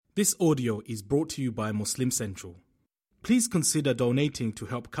This audio is brought to you by Muslim Central. Please consider donating to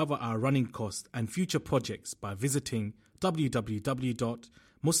help cover our running costs and future projects by visiting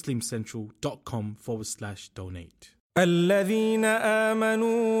www.muslimcentral.com/donate. الذين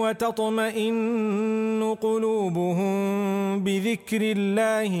آمنوا وتطمئن قلوبهم بذكر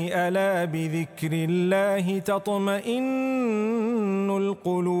الله ألا بذكر الله تطمئن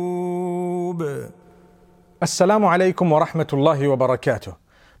القلوب. السلام عليكم ورحمة الله وبركاته.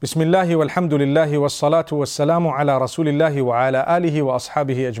 بسم الله والحمد لله والصلاة والسلام على رسول الله وعلى آله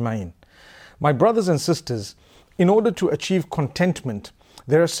وأصحابه أجمعين. My brothers and sisters, in order to achieve contentment,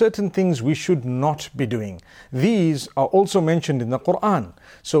 there are certain things we should not be doing. These are also mentioned in the Quran.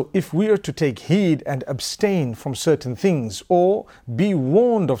 So if we are to take heed and abstain from certain things or be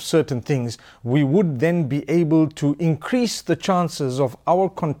warned of certain things, we would then be able to increase the chances of our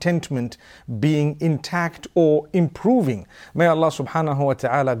contentment being intact or improving. May Allah subhanahu wa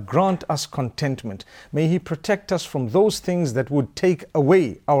ta'ala grant us contentment. May He protect us from those things that would take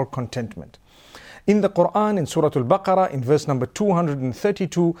away our contentment. In the Quran, in Surah Al-Baqarah, in verse number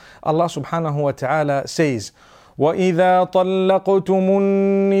 232, Allah subhanahu wa ta'ala says, وَإِذَا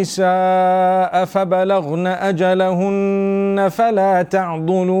طَلَّقْتُمُ النِّسَاءَ فَبَلَغْنَ أَجَلَهُنَّ فَلَا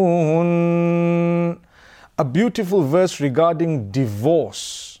تَعْضُلُوهُنَّ. A beautiful verse regarding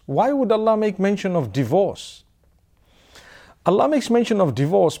divorce. Why would Allah make mention of divorce? Allah makes mention of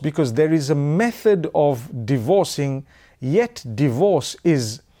divorce because there is a method of divorcing, yet divorce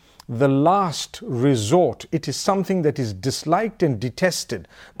is the last resort. It is something that is disliked and detested,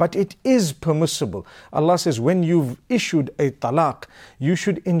 but it is permissible. Allah says when you've issued a talaq, you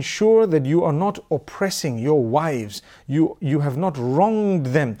should ensure that you are not oppressing your wives. You have not wronged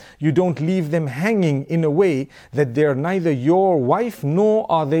them. You don't leave them hanging in a way that they are neither your wife nor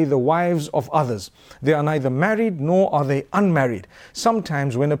are they the wives of others. They are neither married nor are they unmarried.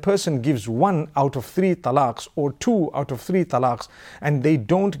 Sometimes when a person gives 1 out of 3 talaqs or 2 out of 3 talaqs and they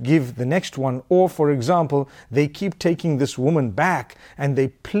don't give the next one, or for example they keep taking this woman back and they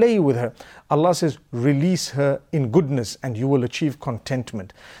play with her, Allah says release her in goodness and you will achieve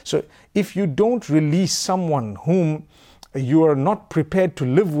contentment. So if you don't release someone whom you are not prepared to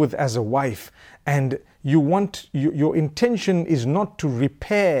live with as a wife, and your intention is not to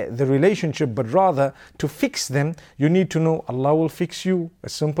repair the relationship but rather to fix them, you need to know Allah will fix you.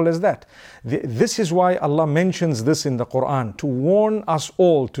 As simple as that. This is why Allah mentions this in the Quran, to warn us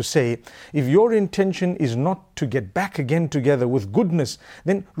all, to say if your intention is not to get back again together with goodness,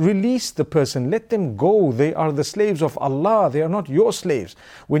 then release the person, let them go. They are the slaves of Allah, they are not your slaves.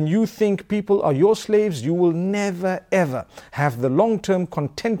 When you think people are your slaves, you will never ever have the long-term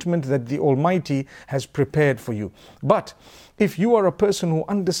contentment that the Almighty has prepared for you. But if you are a person who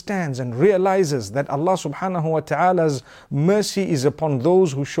understands and realizes that Allah subhanahu wa ta'ala's mercy is upon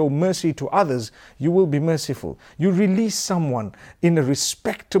those who show mercy to others, you will be merciful. You release someone in a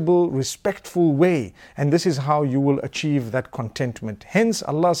respectful way, and this is how you will achieve that contentment. Hence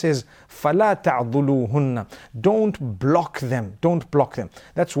Allah says, فَلَا تَعْضُلُوهُنَّ. Don't block them. Don't block them.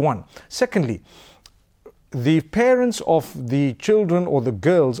 That's one. Secondly, the parents of the children or the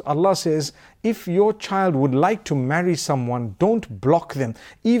girls, Allah says, if your child would like to marry someone, don't block them.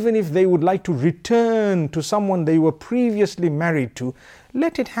 Even if they would like to return to someone they were previously married to,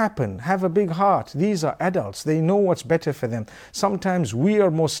 let it happen. Have a big heart. These are adults. They know what's better for them. Sometimes we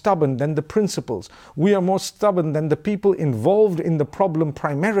are more stubborn than the principals. We are more stubborn than the people involved in the problem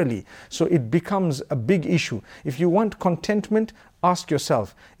primarily. So it becomes a big issue. If you want contentment, ask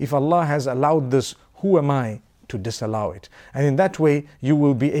yourself, if Allah has allowed this, who am I to disallow it? And in that way, you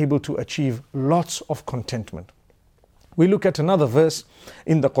will be able to achieve lots of contentment. We look at another verse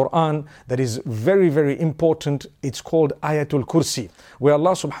in the Quran that is very, very important. It's called Ayatul Kursi, where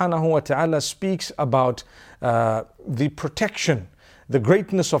Allah subhanahu wa ta'ala speaks about the protection, the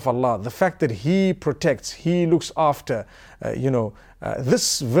greatness of Allah, the fact that He protects, He looks after.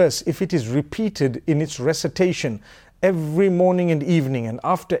 This verse, if it is repeated in its recitation every morning and evening and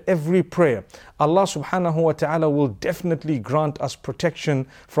after every prayer, Allah subhanahu wa ta'ala will definitely grant us protection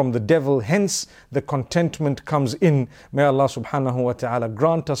from the devil. Hence the contentment comes in. May Allah subhanahu wa ta'ala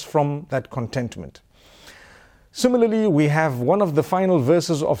grant us from that contentment. Similarly, we have one of the final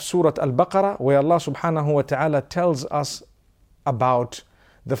verses of Surah Al-Baqarah where Allah subhanahu wa ta'ala tells us about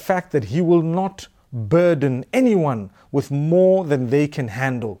the fact that He will not burden anyone with more than they can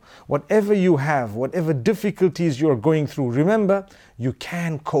handle. Whatever you have, whatever difficulties you're going through, remember, you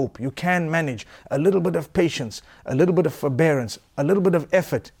can cope, you can manage. A little bit of patience, a little bit of forbearance, a little bit of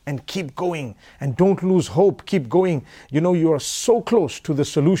effort, and keep going. And don't lose hope, keep going. You know, you are so close to the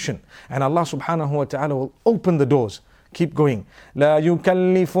solution. And Allah subhanahu wa ta'ala will open the doors. Keep going. لا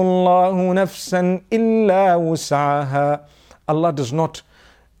يكلف الله نفسا إلا وسعها. Allah does not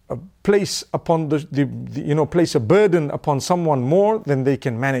place upon place a burden upon someone more than they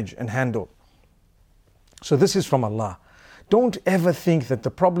can manage and handle. So this is from Allah. Don't ever think that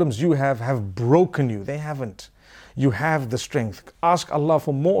the problems you have broken you. They haven't. You have the strength. Ask Allah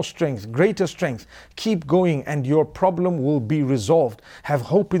for more strength, greater strength. Keep going and your problem will be resolved. Have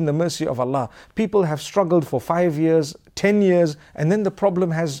hope in the mercy of Allah. People have struggled for 5 years, 10 years, and then the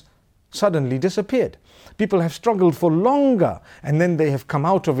problem has suddenly disappeared. People have struggled for longer and then they have come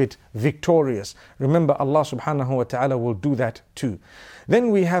out of it victorious. Remember, Allah subhanahu wa ta'ala will do that too.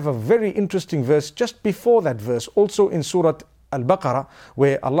 Then we have a very interesting verse just before that verse, also in Surah Al-Baqarah,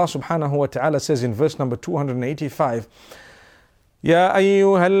 where Allah subhanahu wa ta'ala says in verse number 285, يا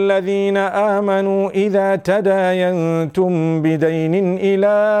أيها الذين آمنوا إذا تداينتم بدين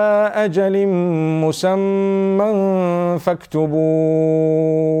إلى أجل مسمى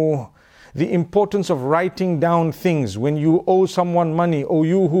فاكتبوه. The importance of writing down things when you owe someone money, or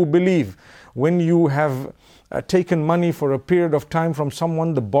you who believe, when you have taken money for a period of time from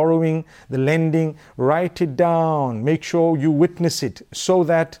someone, the borrowing, the lending, write it down. Make sure you witness it so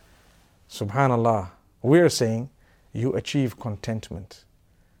that, subhanallah, we're saying you achieve contentment.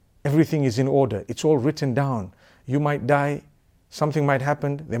 Everything is in order. It's all written down. You might die. Something might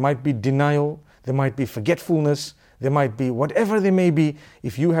happen. There might be denial. There might be forgetfulness. There might be whatever they may be.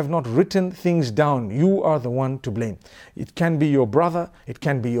 If you have not written things down, you are the one to blame. It can be your brother, it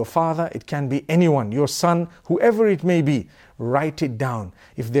can be your father, it can be anyone, your son, whoever it may be. Write it down.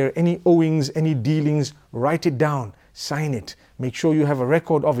 If there are any owings, any dealings, write it down. Sign it. Make sure you have a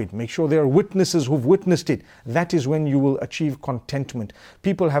record of it. Make sure there are witnesses who've witnessed it. That is when you will achieve contentment.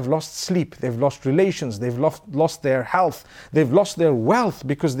 People have lost sleep. They've lost relations. They've lost their health. They've lost their wealth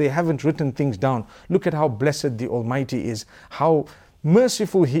because they haven't written things down. Look at how blessed the Almighty is. How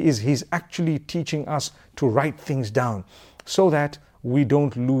merciful He is. He's actually teaching us to write things down so that we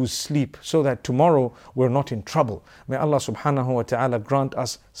don't lose sleep, so that tomorrow we're not in trouble. May Allah subhanahu wa ta'ala grant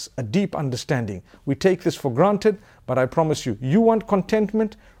us a deep understanding. We take this for granted, but I promise you, you want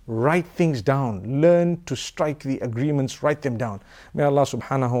contentment? Write things down. Learn to strike the agreements, write them down. May Allah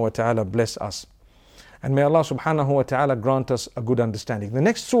subhanahu wa ta'ala bless us. And may Allah subhanahu wa ta'ala grant us a good understanding. The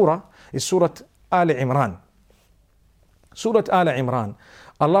next surah is Surah Al Imran. Surah Al Imran,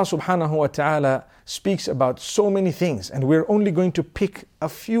 Allah subhanahu wa ta'ala speaks about so many things, and we're only going to pick a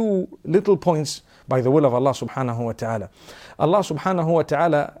few little points by the will of Allah subhanahu wa ta'ala. Allah subhanahu wa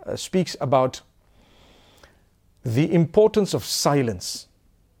ta'ala speaks about the importance of silence.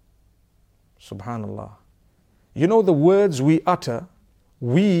 Subhanallah. You know, the words we utter,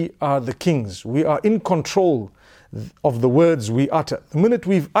 we are the kings. We are in control of the words we utter. The minute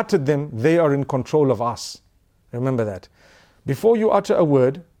we've uttered them, they are in control of us. Remember that. Before you utter a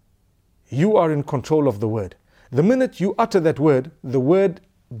word, you are in control of the word. The minute you utter that word, the word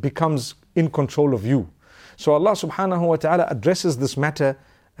becomes in control of you. So Allah subhanahu wa ta'ala addresses this matter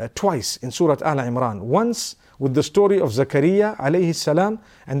twice in Surah Al Imran. Once with the story of Zakaria alayhi salam,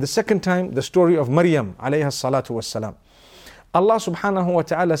 and the second time the story of Maryam alayha salatu wassalam. Allah subhanahu wa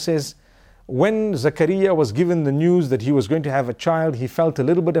ta'ala says, when Zakaria was given the news that he was going to have a child, he felt a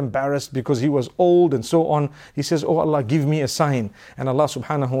little bit embarrassed because he was old and so on. He says, oh Allah, give me a sign. And Allah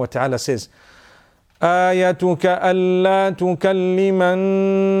subhanahu wa ta'ala says, آيَتُكَ أَلَّا تُكَلِّمَ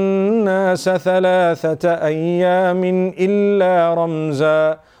النَّاسَ ثَلَاثَةَ أَيَّامٍ إِلَّا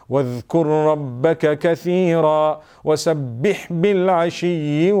رَمْزًا وَاذْكُرْ رَبَّكَ كَثِيرًا وَسَبِّحْ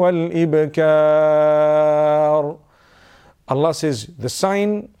بِالْعَشِيِّ وَالْإِبْكَارِ. Allah says, the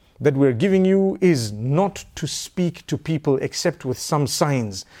sign that we're giving you is not to speak to people except with some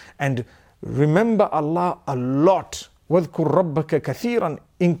signs. And remember Allah a lot. وَاذْكُرْ رَبَّكَ كَثِيرًا.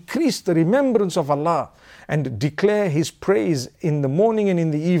 Increase the remembrance of Allah and declare His praise in the morning and in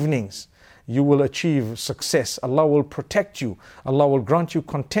the evenings. You will achieve success. Allah will protect you. Allah will grant you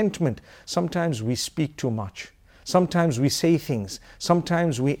contentment. Sometimes we speak too much. Sometimes we say things.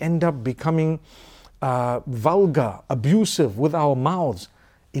 Sometimes we end up becoming vulgar, abusive with our mouths.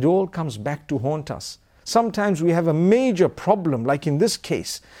 It all comes back to haunt us. Sometimes we have a major problem, like in this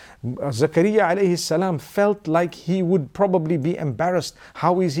case. Zakaria alayhi salam felt like he would probably be embarrassed.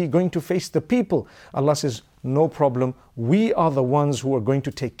 How is he going to face the people? Allah says, no problem. We are the ones who are going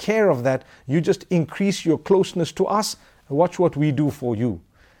to take care of that. You just increase your closeness to us. Watch what we do for you.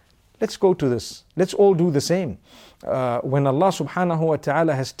 Let's go to this. Let's all do the same. When Allah subhanahu wa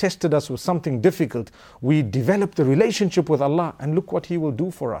ta'ala has tested us with something difficult, we develop the relationship with Allah, and look what He will do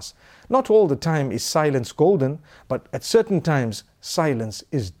for us. Not all the time is silence golden, but at certain times silence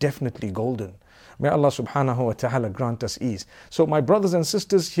is definitely golden. May Allah subhanahu wa ta'ala grant us ease. So my brothers and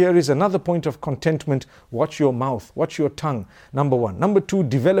sisters, here is another point of contentment. Watch your mouth, watch your tongue, number one. Number two,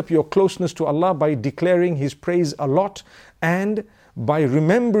 develop your closeness to Allah by declaring His praise a lot and by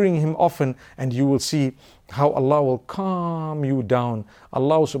remembering Him often, and you will see how Allah will calm you down.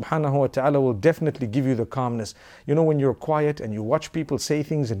 Allah subhanahu wa ta'ala will definitely give you the calmness. You know, when you're quiet and you watch people say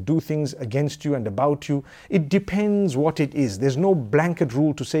things and do things against you and about you, it depends what it is. There's no blanket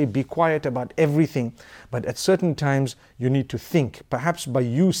rule to say be quiet about everything, but at certain times you need to think. Perhaps by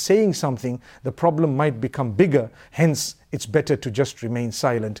you saying something, the problem might become bigger. Hence, it's better to just remain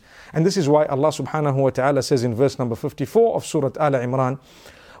silent. And this is why Allah subhanahu wa ta'ala says in verse number 54 of Surah Al Imran,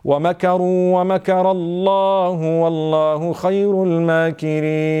 وَمَكَرُوا وَمَكَرَ اللَّهُ وَاللَّهُ خَيْرُ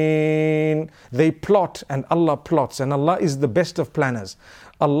الْمَاكِرِينَ. They plot and Allah plots, and Allah is the best of planners.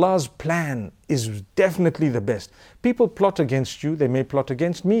 Allah's plan is definitely the best. People plot against you, they may plot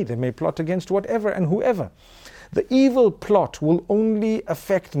against me, they may plot against whatever and whoever. The evil plot will only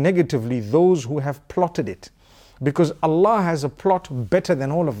affect negatively those who have plotted it. Because Allah has a plot better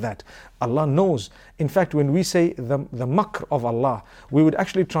than all of that. Allah knows. In fact, when we say the makr of Allah, we would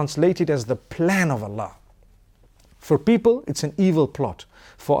actually translate it as the plan of Allah. For people, it's an evil plot.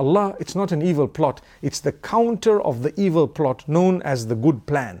 For Allah, it's not an evil plot. It's the counter of the evil plot known as the good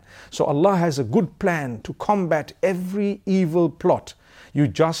plan. So Allah has a good plan to combat every evil plot. You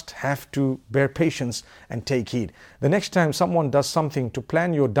just have to bear patience and take heed. The next time someone does something to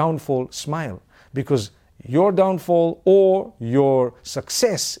plan your downfall, smile. Because your downfall or your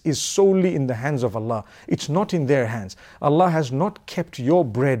success is solely in the hands of Allah. It's not in their hands. Allah has not kept your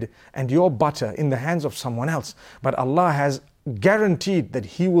bread and your butter in the hands of someone else, but Allah has guaranteed that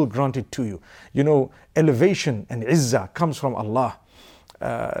He will grant it to you. You know, elevation and izzah comes from Allah.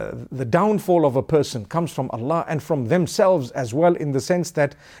 The downfall of a person comes from Allah and from themselves as well, in the sense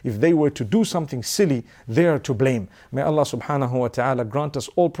that if they were to do something silly, they are to blame. May Allah subhanahu wa ta'ala grant us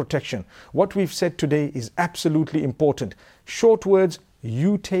all protection. What we've said today is absolutely important. Short words,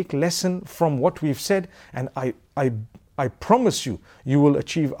 you take lesson from what we've said, and I promise you, you will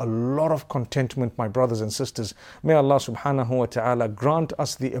achieve a lot of contentment, my brothers and sisters. May Allah subhanahu wa ta'ala grant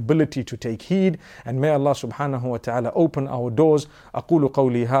us the ability to take heed, and may Allah subhanahu wa ta'ala open our doors. أقول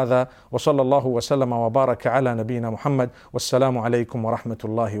قولي هذا وصلى الله وسلم وبارك على نبينا محمد والسلام عليكم ورحمة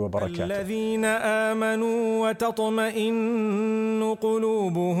الله وبركاته. الذين آمنوا وتطمئن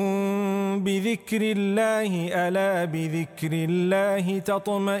قلوبهم بذكر الله ألا بذكر الله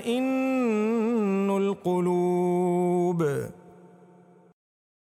تطمئن القلوب.